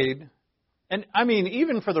portrayed, and I mean,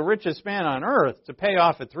 even for the richest man on earth, to pay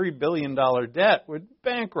off a $3 billion debt would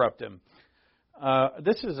bankrupt him.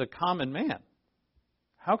 This is a common man.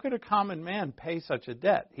 How could a common man pay such a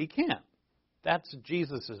debt? He can't. That's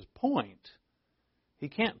Jesus' point. He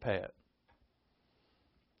can't pay it.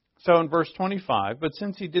 So in verse 25, but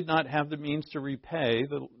since he did not have the means to repay,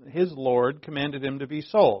 his Lord commanded him to be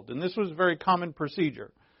sold. And this was a very common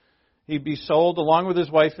procedure. He'd be sold along with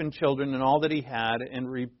his wife and children and all that he had,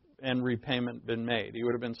 and repayment been made. He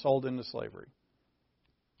would have been sold into slavery.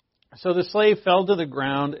 So the slave fell to the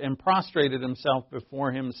ground and prostrated himself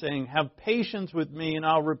before him, saying, "Have patience with me, and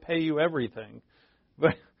I'll repay you everything."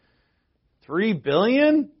 But 3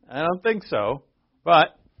 billion? I don't think so.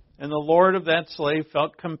 And the Lord of that slave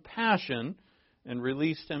felt compassion and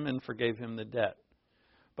released him and forgave him the debt.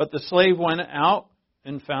 But the slave went out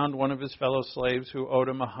and found one of his fellow slaves who owed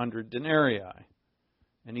him 100 denarii.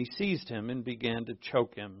 And he seized him and began to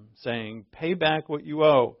choke him, saying, "Pay back what you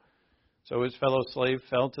owe." So his fellow slave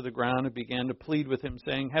fell to the ground and began to plead with him,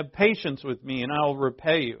 saying, "Have patience with me, and I will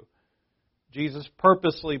repay you." Jesus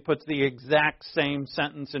purposely puts the exact same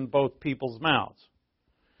sentence in both people's mouths.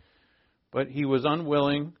 But he was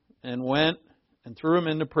unwilling and went and threw him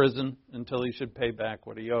into prison until he should pay back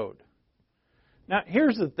what he owed. Now,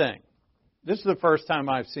 here's the thing. This is the first time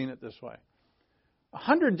I've seen it this way.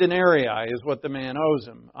 100 denarii is what the man owes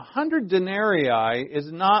him. 100 denarii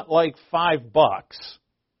is not like $5.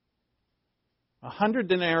 100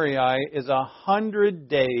 denarii is 100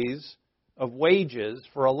 days of wages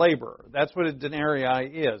for a laborer. That's what a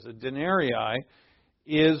denarii is. A denarii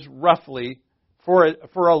is roughly, for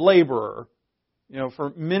a laborer, for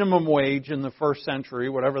minimum wage in the first century,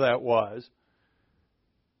 whatever that was,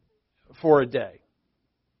 for a day.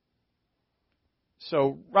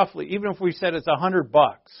 So roughly, even if we said it's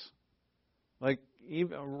 $100, like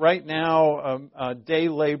even right now, a day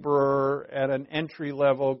laborer at an entry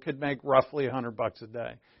level could make roughly $100 a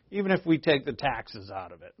day, even if we take the taxes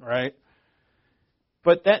out of it, right?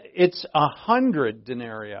 But it's 100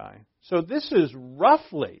 denarii. So this is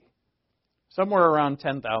roughly somewhere around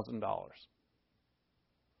 $10,000.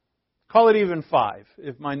 Call it even 5,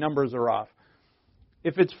 if my numbers are off.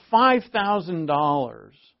 If it's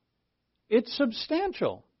 $5,000, it's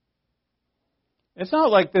substantial. It's not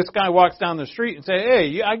like this guy walks down the street and say,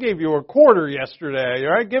 "Hey, I gave you a quarter yesterday,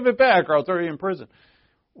 all right, give it back or I'll throw you in prison."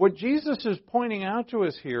 What Jesus is pointing out to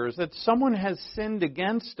us here is that someone has sinned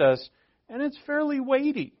against us, and it's fairly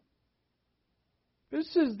weighty.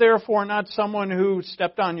 This is therefore not someone who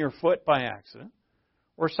stepped on your foot by accident,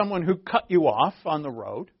 or someone who cut you off on the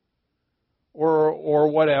road,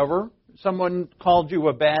 or whatever. Someone called you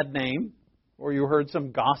a bad name, or you heard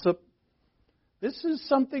some gossip. This is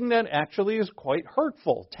something that actually is quite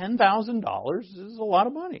hurtful. $10,000 is a lot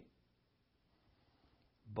of money.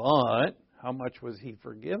 But how much was he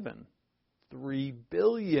forgiven? $3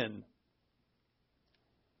 billion.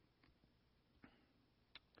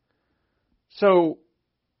 So,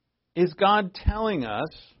 is God telling us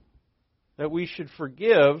that we should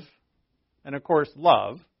forgive, and of course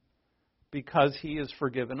love, because He has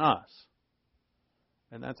forgiven us?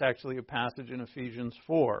 And that's actually a passage in Ephesians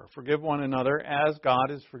 4. Forgive one another as God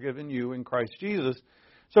has forgiven you in Christ Jesus.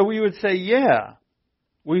 So we would say, yeah,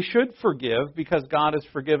 we should forgive because God has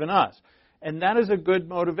forgiven us. And that is a good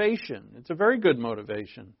motivation. It's a very good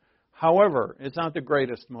motivation. However, it's not the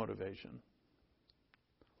greatest motivation.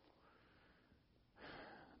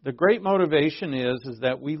 The great motivation is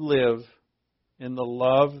that we live in the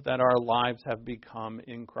love that our lives have become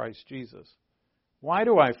in Christ Jesus. Why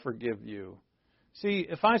do I forgive you? See,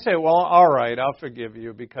 if I say, well, all right, I'll forgive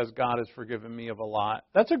you because God has forgiven me of a lot,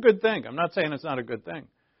 that's a good thing. I'm not saying it's not a good thing.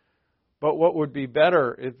 But what would be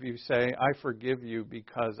better if you say, I forgive you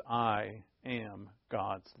because I am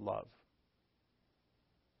God's love.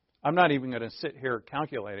 I'm not even going to sit here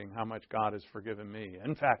calculating how much God has forgiven me.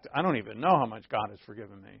 In fact, I don't even know how much God has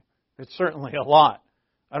forgiven me. It's certainly a lot.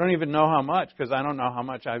 I don't even know how much because I don't know how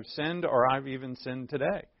much I've sinned or I've even sinned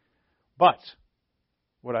today. But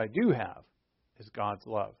what I do have is God's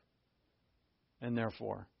love. And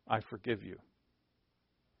therefore, I forgive you.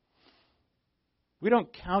 We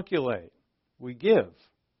don't calculate. We give.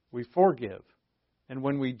 We forgive. And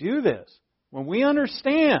when we do this, when we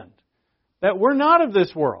understand that we're not of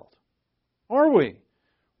this world, are we?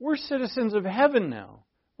 We're citizens of heaven now.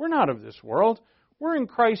 We're not of this world. We're in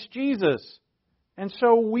Christ Jesus. And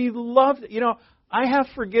so we love, I have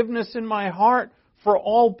forgiveness in my heart for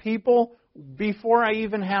all people before I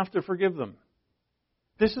even have to forgive them.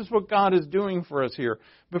 This is what God is doing for us here.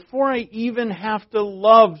 Before I even have to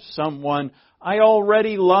love someone, I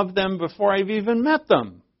already love them before I've even met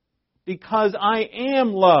them. Because I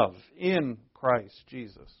am love in Christ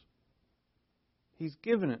Jesus. He's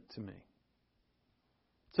given it to me.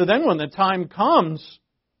 So then when the time comes,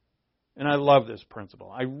 and I love this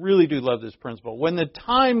principle. I really do love this principle. When the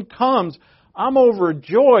time comes, I'm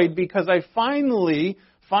overjoyed because I finally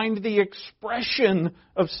find the expression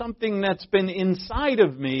of something that's been inside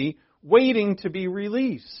of me waiting to be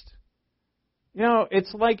released.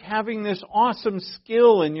 It's like having this awesome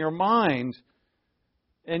skill in your mind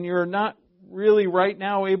and you're not really right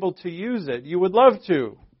now able to use it. You would love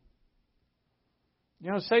to.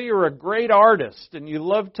 Say you're a great artist and you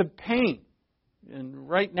love to paint. And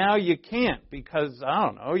right now you can't because,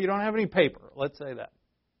 you don't have any paper. Let's say that.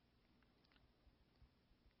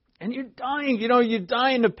 And you're dying, you're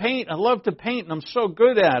dying to paint. I love to paint and I'm so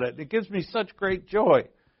good at it. It gives me such great joy.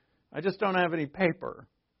 I just don't have any paper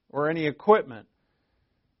or any equipment.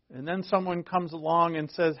 And then someone comes along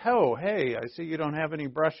and says, "Oh, hey, I see you don't have any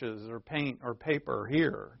brushes or paint or paper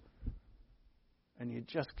here." And you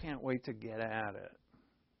just can't wait to get at it.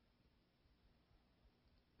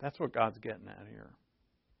 That's what God's getting at here.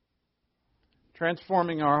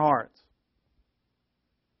 Transforming our hearts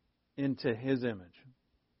into His image.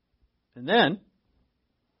 And then,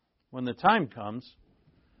 when the time comes,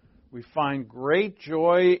 we find great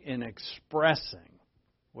joy in expressing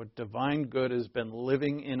what divine good has been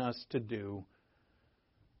living in us to do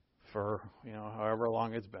for, however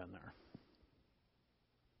long it's been there.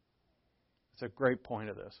 It's a great point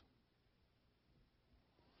of this.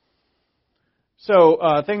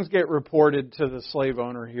 So, things get reported to the slave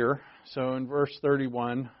owner here. So, in verse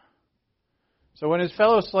 31, so when his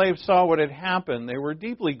fellow slaves saw what had happened, they were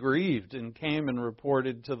deeply grieved and came and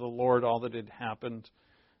reported to the Lord all that had happened.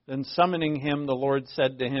 Then summoning him, the Lord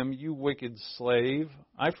said to him, "You wicked slave,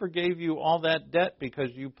 I forgave you all that debt because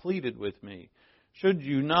you pleaded with me. Should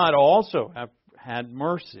you not also have had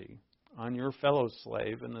mercy on your fellow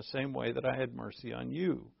slave in the same way that I had mercy on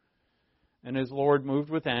you?" And his Lord, moved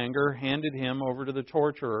with anger, handed him over to the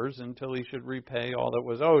torturers until he should repay all that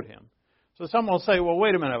was owed him. So some will say, well,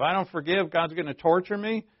 wait a minute, if I don't forgive, God's going to torture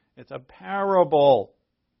me? It's a parable.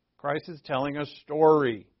 Christ is telling a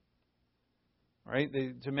story. Right?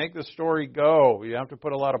 To make the story go, you have to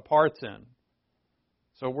put a lot of parts in.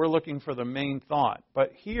 So we're looking for the main thought.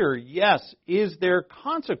 But here, yes, is there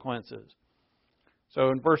consequences? So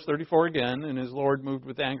in verse 34 again, and his Lord, moved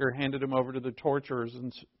with anger, handed him over to the torturers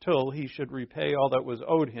until he should repay all that was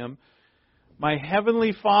owed him. My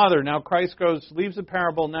heavenly Father, now Christ leaves the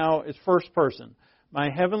parable, now it's first person. My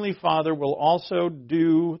heavenly Father will also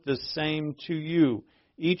do the same to you,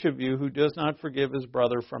 each of you who does not forgive his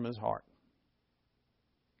brother from his heart.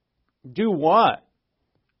 Do what?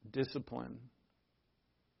 Discipline.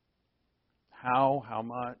 How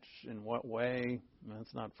much, in what way?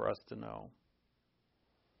 That's not for us to know.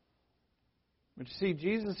 But you see,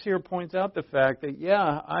 Jesus here points out the fact that,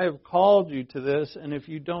 I have called you to this, and if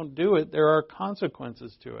you don't do it, there are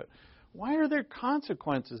consequences to it. Why are there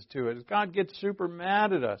consequences to it? Does God get super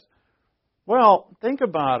mad at us? Well, think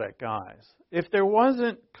about it, guys. If there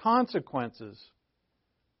wasn't consequences,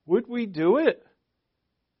 would we do it?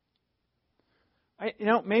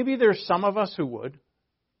 Maybe there's some of us who would.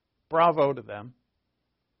 Bravo to them.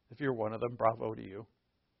 If you're one of them, bravo to you.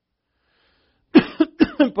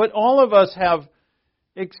 But all of us have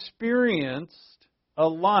experienced a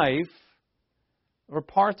life or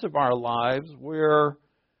parts of our lives where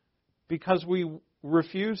because we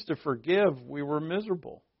refused to forgive, we were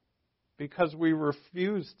miserable. Because we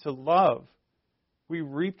refused to love, we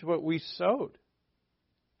reaped what we sowed.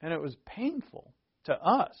 And it was painful to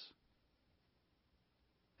us.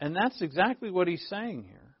 And that's exactly what he's saying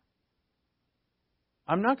here.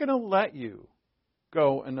 I'm not going to let you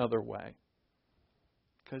go another way.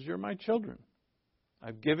 Because you're my children.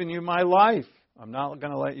 I've given you my life. I'm not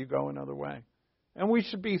going to let you go another way. And we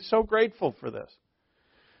should be so grateful for this.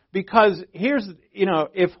 Because here's,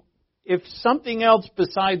 if something else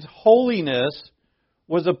besides holiness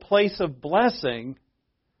was a place of blessing,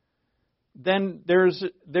 then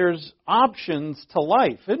there's options to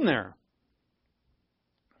life, isn't there?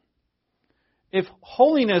 If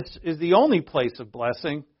holiness is the only place of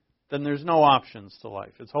blessing, then there's no options to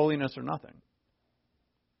life. It's holiness or nothing.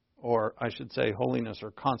 Or I should say holiness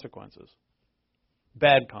or consequences.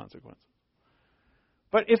 Bad consequences.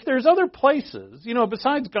 But if there's other places,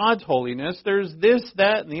 besides God's holiness, there's this,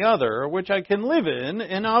 that, and the other, which I can live in,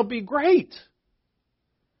 and I'll be great.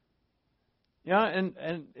 Yeah,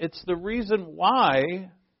 and it's the reason why,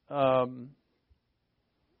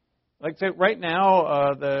 like say right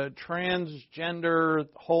now, the transgender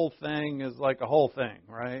whole thing is like a whole thing,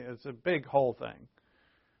 right? It's a big whole thing.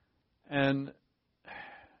 And,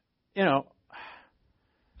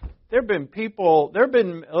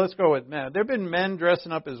 let's go with men. There have been men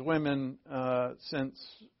dressing up as women since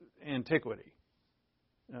antiquity.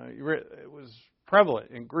 It was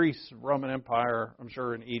prevalent in Greece, Roman Empire, I'm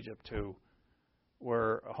sure in Egypt too,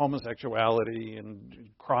 where homosexuality and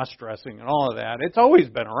cross-dressing and all of that, it's always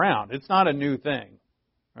been around. It's not a new thing,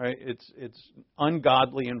 right? It's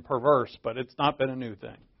ungodly and perverse, but it's not been a new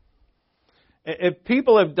thing. If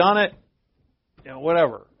people have done it,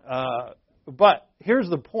 whatever. But here's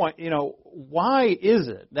the point, why is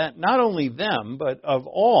it that not only them, but of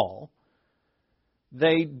all,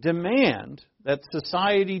 they demand that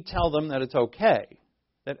society tell them that it's okay?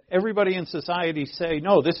 That everybody in society say,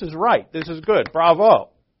 no, this is right, this is good, bravo.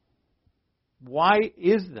 Why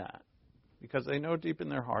is that? Because they know deep in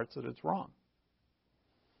their hearts that it's wrong.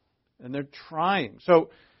 And they're trying.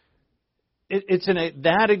 So it's in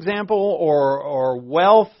that example, or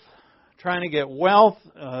wealth, trying to get wealth,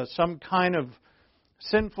 some kind of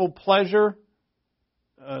sinful pleasure,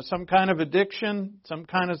 some kind of addiction, some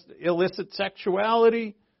kind of illicit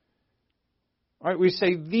sexuality. All right, we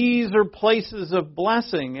say these are places of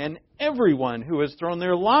blessing, and everyone who has thrown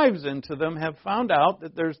their lives into them have found out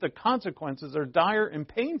that the consequences are dire and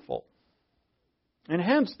painful. And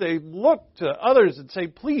hence they look to others and say,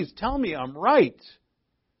 please tell me I'm right.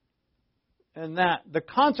 And that the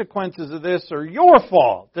consequences of this are your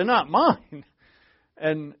fault, they're not mine.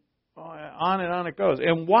 And on it goes.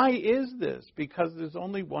 And why is this? Because there's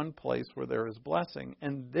only one place where there is blessing,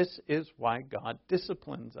 and this is why God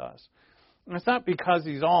disciplines us. And it's not because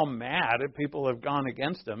He's all mad at people who have gone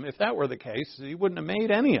against Him. If that were the case, He wouldn't have made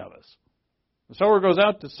any of us. The sower goes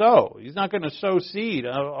out to sow. He's not going to sow seed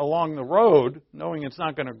along the road knowing it's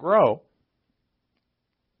not going to grow.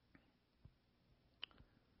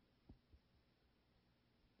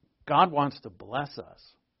 God wants to bless us.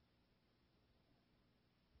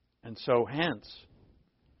 And so hence,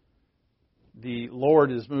 the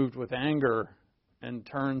Lord is moved with anger and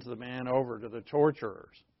turns the man over to the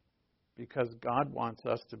torturers, because God wants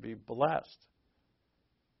us to be blessed.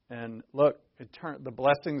 And look, the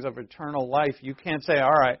blessings of eternal life, you can't say,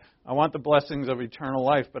 all right, I want the blessings of eternal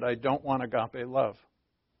life, but I don't want agape love.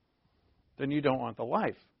 Then you don't want the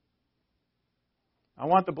life. I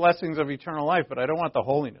want the blessings of eternal life, but I don't want the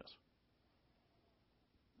holiness,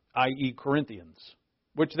 i.e. Corinthians,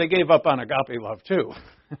 which they gave up on agape love too,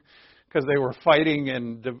 because they were fighting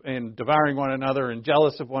and devouring one another and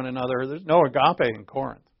jealous of one another. There's no agape in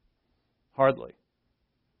Corinth. Hardly.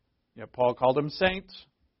 Yet Paul called them saints.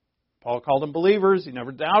 Paul called them believers. He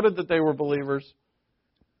never doubted that they were believers.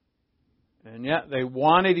 And yet they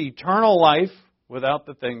wanted eternal life without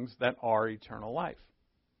the things that are eternal life.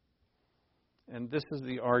 And this is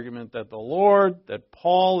the argument that the Lord, that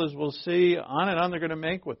Paul, as we'll see, on and on they're going to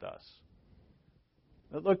make with us.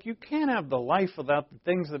 That, look, you can't have the life without the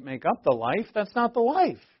things that make up the life. That's not the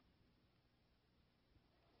life.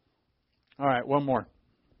 All right, one more.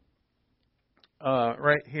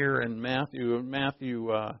 Right here in Matthew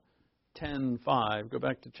 10:5. Go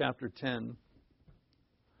back to chapter 10.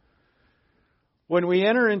 When we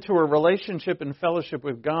enter into a relationship and fellowship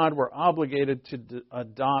with God, we're obligated to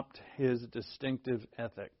adopt His distinctive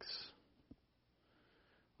ethics.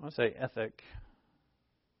 I want to say ethic,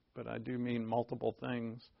 but I do mean multiple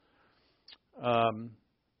things.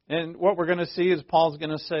 And what we're going to see is Paul's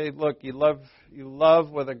going to say, look, you love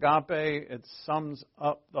with agape, it sums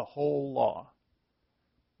up the whole law.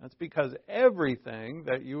 That's because everything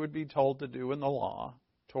that you would be told to do in the law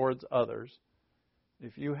towards others,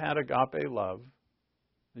 if you had agape love,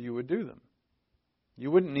 you would do them. You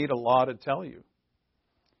wouldn't need a law to tell you.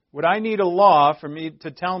 Would I need a law for me to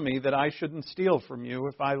tell me that I shouldn't steal from you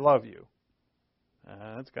if I love you?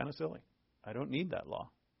 That's kind of silly. I don't need that law.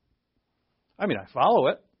 I mean, I follow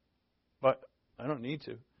it, but I don't need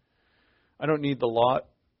to. I don't need the law.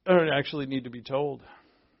 I don't actually need to be told.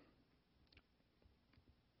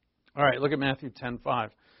 All right, look at Matthew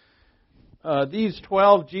 10:5. These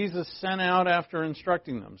 12 Jesus sent out after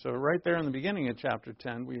instructing them. So right there in the beginning of chapter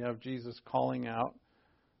 10, we have Jesus calling out.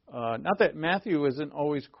 Not that Matthew isn't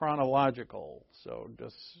always chronological. So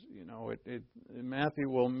just, Matthew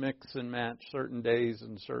will mix and match certain days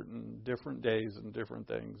and certain different days and different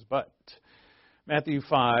things. But Matthew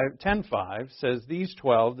 10:5 says, these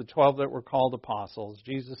 12, the 12 that were called apostles,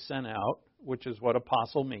 Jesus sent out, which is what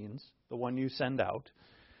apostle means, the one you send out.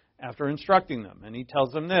 after instructing them. And he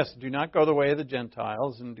tells them this: do not go the way of the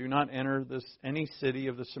Gentiles, and do not enter any city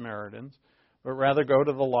of the Samaritans, but rather go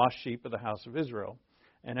to the lost sheep of the house of Israel.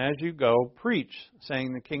 And as you go, preach,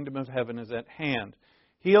 saying the kingdom of heaven is at hand.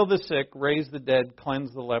 Heal the sick, raise the dead,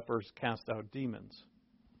 cleanse the lepers, cast out demons.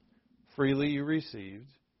 Freely you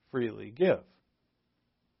received, freely give.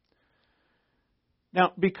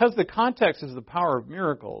 Now, because the context is the power of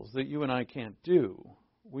miracles that you and I can't do,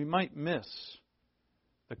 we might miss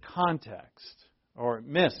the context, or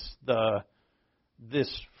miss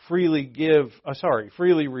this freely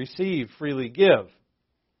receive, freely give.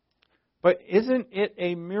 But isn't it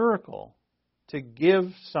a miracle to give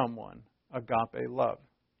someone agape love?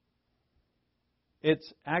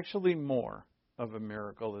 It's actually more of a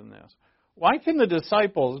miracle than this. Why can the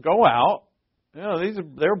disciples go out?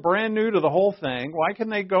 They're brand new to the whole thing. Why can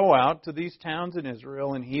they go out to these towns in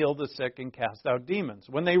Israel and heal the sick and cast out demons?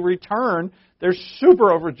 When they return, they're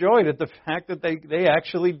super overjoyed at the fact that they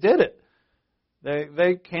actually did it.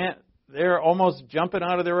 They're almost jumping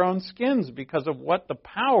out of their own skins because of what the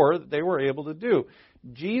power that they were able to do.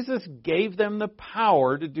 Jesus gave them the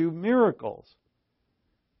power to do miracles.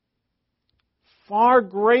 Far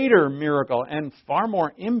greater miracle and far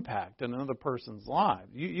more impact in another person's life.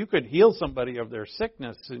 You could heal somebody of their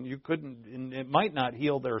sickness, and it might not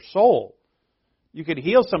heal their soul. You could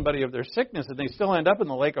heal somebody of their sickness, and they still end up in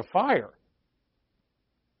the lake of fire.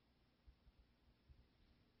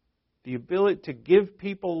 The ability to give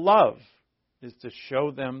people love is to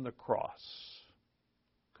show them the cross,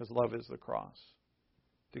 because love is the cross.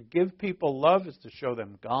 To give people love is to show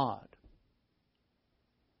them God.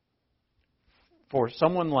 For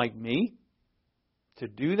someone like me to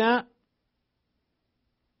do that,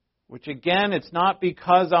 which again, it's not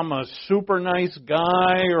because I'm a super nice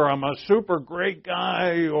guy or I'm a super great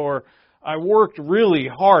guy or I worked really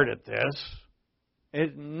hard at this.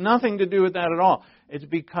 It's nothing to do with that at all. It's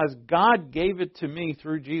because God gave it to me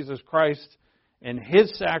through Jesus Christ and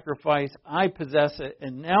His sacrifice. I possess it,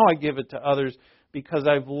 and now I give it to others because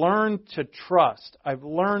I've learned to trust. I've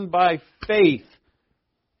learned by faith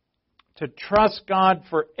to trust God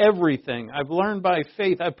for everything. I've learned by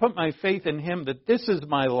faith. I put my faith in Him that this is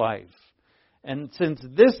my life. And since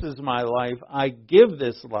this is my life, I give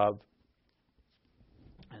this love.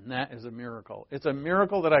 And that is a miracle. It's a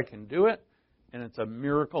miracle that I can do it, and it's a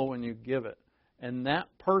miracle when you give it. And that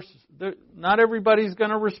person, not everybody's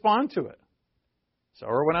going to respond to it.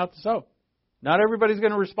 Sower went out to sow. Not everybody's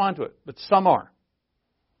going to respond to it, but some are.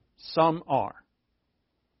 Some are.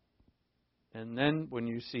 And then when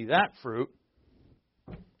you see that fruit,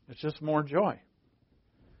 it's just more joy.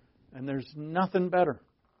 And there's nothing better.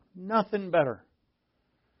 Nothing better.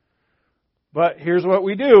 But here's what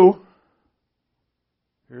we do.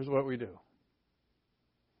 Here's what we do.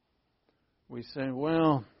 We say,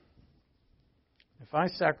 well, if I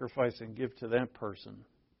sacrifice and give to that person,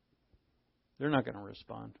 they're not going to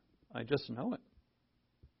respond. I just know it.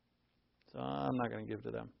 So I'm not going to give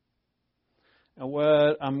to them. And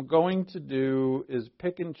what I'm going to do is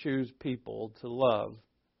pick and choose people to love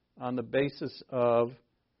on the basis of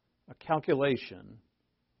a calculation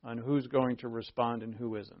on who's going to respond and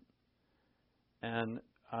who isn't. And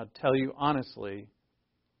I'll tell you honestly,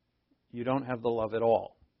 you don't have the love at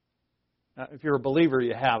all. Now, if you're a believer,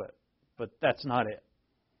 you have it, but that's not it.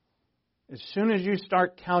 As soon as you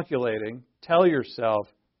start calculating, tell yourself,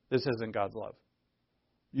 this isn't God's love.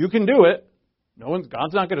 You can do it.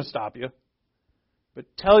 God's not going to stop you. But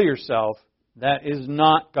tell yourself that is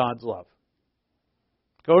not God's love.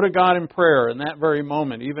 Go to God in prayer in that very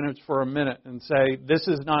moment, even if it's for a minute, and say, this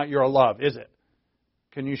is not your love, is it?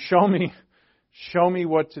 Can you show me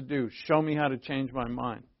what to do? Show me how to change my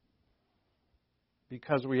mind.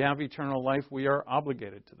 Because we have eternal life, we are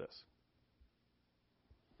obligated to this.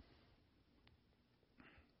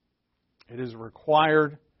 It is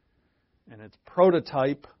required, and its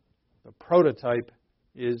prototype, the prototype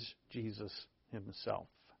is Jesus Himself.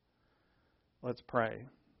 Let's pray.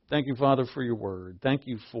 Thank you, Father, for your word. Thank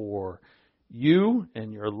you for you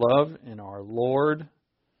and your love in our Lord.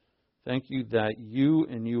 Thank you that you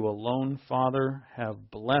and you alone, Father,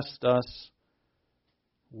 have blessed us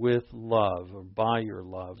with love, or by your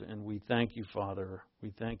love. And we thank you, Father.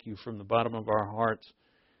 We thank you from the bottom of our hearts,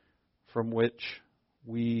 from which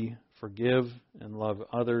we forgive and love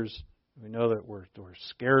others. We know that we're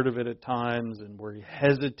scared of it at times, and we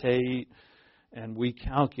hesitate, and we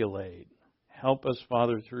calculate. Help us,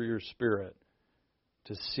 Father, through your Spirit,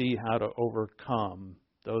 to see how to overcome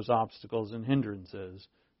those obstacles and hindrances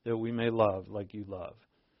that we may love like you love.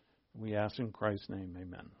 We ask in Christ's name,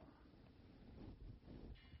 amen.